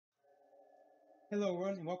Hello,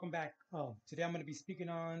 everyone, and welcome back. Today I'm going to be speaking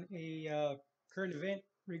on a current event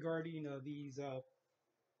regarding these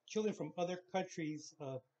children from other countries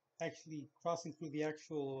actually crossing through the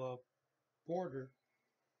actual border.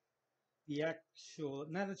 The actual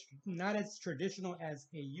not as traditional as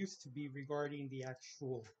it used to be regarding the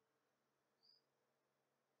actual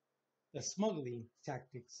the smuggling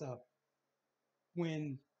tactics.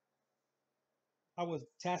 When I was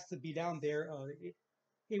tasked to be down there,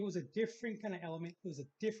 it was a different kind of element. It was a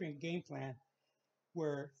different game plan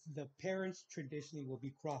where the parents traditionally will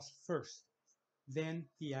be crossed first than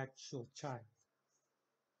the actual child,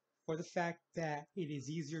 for the fact that it is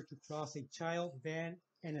easier to cross a child than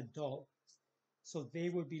an adult. So they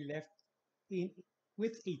would be left in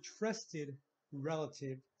with a trusted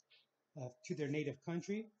relative to their native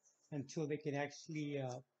country until they can actually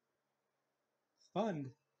fund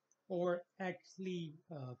or actually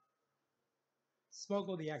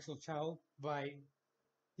smuggle the actual child by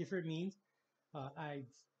different means. I've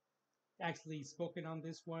actually spoken on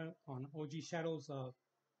this one on OG Shadow's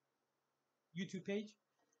YouTube page,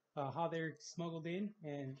 how they're smuggled in,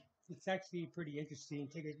 and it's actually pretty interesting.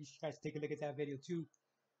 You should guys take a look at that video too,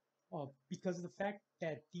 because of the fact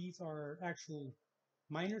that these are actual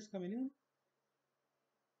minors coming in.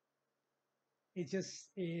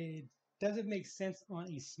 It doesn't make sense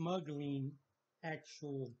on a smuggling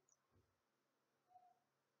actual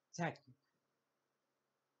tactic.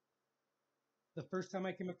 The first time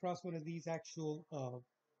I came across one of these actual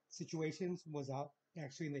situations was out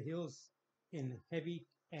actually in the hills in heavy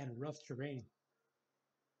and rough terrain.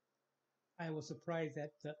 I was surprised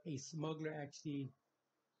that a smuggler actually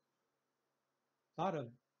thought of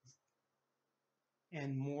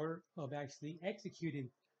and more of actually executing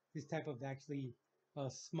this type of actually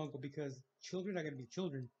smuggle, because children are going to be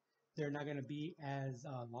children. They're not going to be as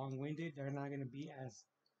long-winded. They're not going to be as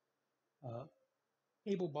uh,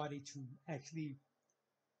 able-bodied to actually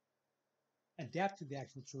adapt to the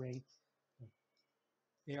actual terrain.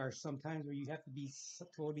 There are some times where you have to be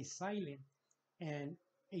totally silent, and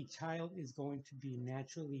a child is going to be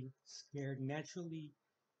naturally scared, naturally,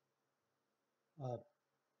 uh,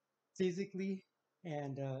 physically,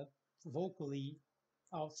 and vocally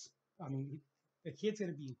out. I mean, the kid's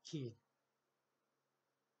going to be a kid,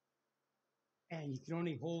 and you can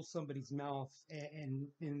only hold somebody's mouth, and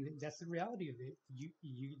that's the reality of it.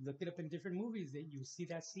 You look it up in different movies that you see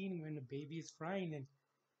that scene when the baby is crying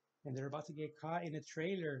and they're about to get caught in a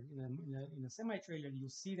trailer, in a semi trailer. You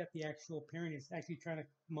see that the actual parent is actually trying to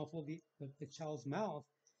muffle the child's mouth,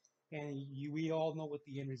 and we all know what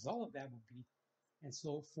the end result of that would be. And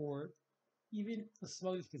so for even a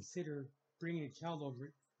smuggler to consider bringing a child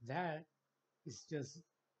over, that is just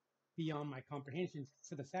beyond my comprehension,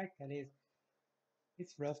 for the fact that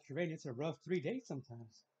it's rough terrain. It's a rough 3 days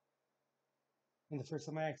sometimes. And the first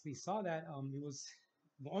time I actually saw that, it was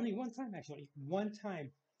only one time actually. One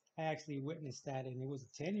time I actually witnessed that, and it was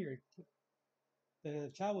a 10-year.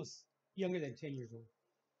 The child was younger than 10 years old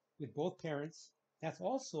with both parents. That's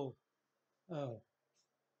also uh,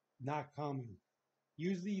 not common.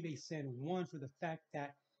 Usually they send one for the fact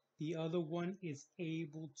that the other one is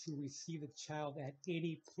able to receive the child at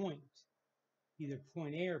any point, either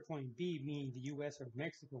point A or point B, meaning the U.S. or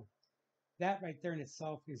Mexico. That right there in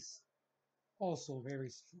itself is also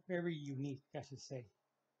very unique, I should say.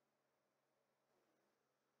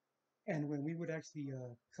 And when we would actually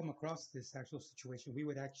come across this actual situation, we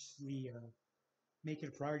would actually make it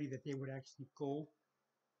a priority that they would actually go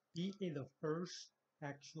be in the first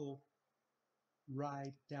actual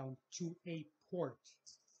ride down to a port,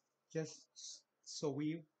 just so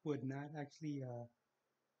we would not actually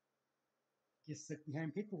get stuck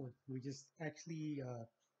behind paperwork. We just actually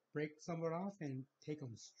break someone off and take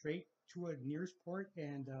them straight to a nearest port,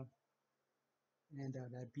 and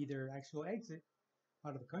that'd be their actual exit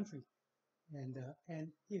out of the country. And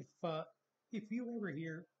if you ever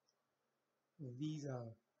hear these,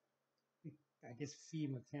 I guess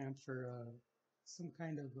FEMA camps or some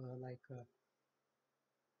kind of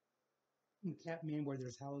encampment where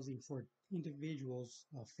there's housing for individuals,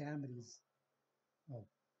 families, uh,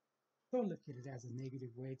 don't look at it as a negative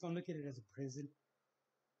way. Don't look at it as a prison.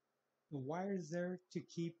 The wire is there to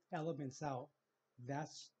keep elements out.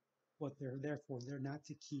 That's what they're there for. They're not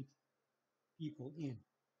to keep people in.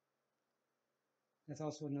 That's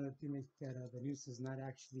also another thing that the news does not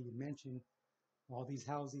actually mention. All these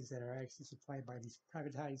houses that are actually supplied by these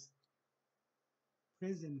privatized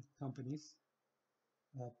prison companies,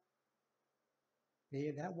 uh,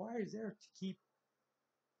 that wire is there to keep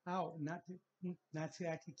out, not to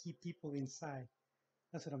actually keep people inside.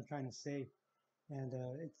 That's what I'm trying to say. And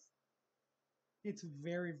it's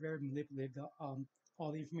very, very manipulative.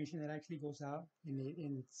 All the information that actually goes out, and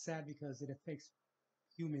it's sad because it affects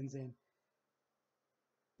humans and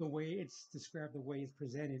the way it's described, the way it's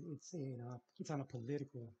presented. It's on a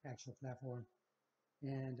political actual platform,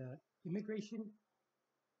 and immigration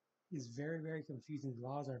is very, very confusing. The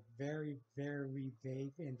laws are very, very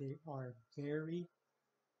vague, and they are very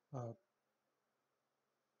uh,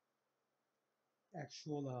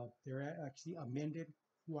 they're actually amended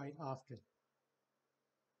quite often.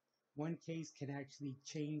 One case can actually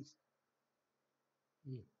change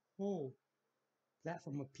the whole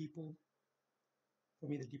platform of people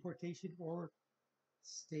from either deportation or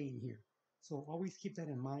staying here. So always keep that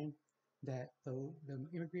in mind that the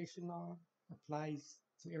immigration law applies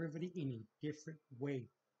to everybody in a different way.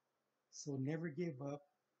 So never give up.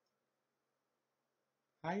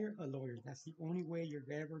 Hire a lawyer. That's the only way you're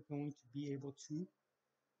ever going to be able to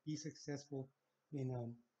be successful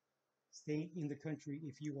in staying in the country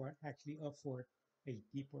if you are actually up for a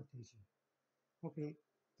deportation. Okay,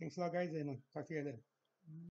 thanks a lot, guys, and talk to you guys later.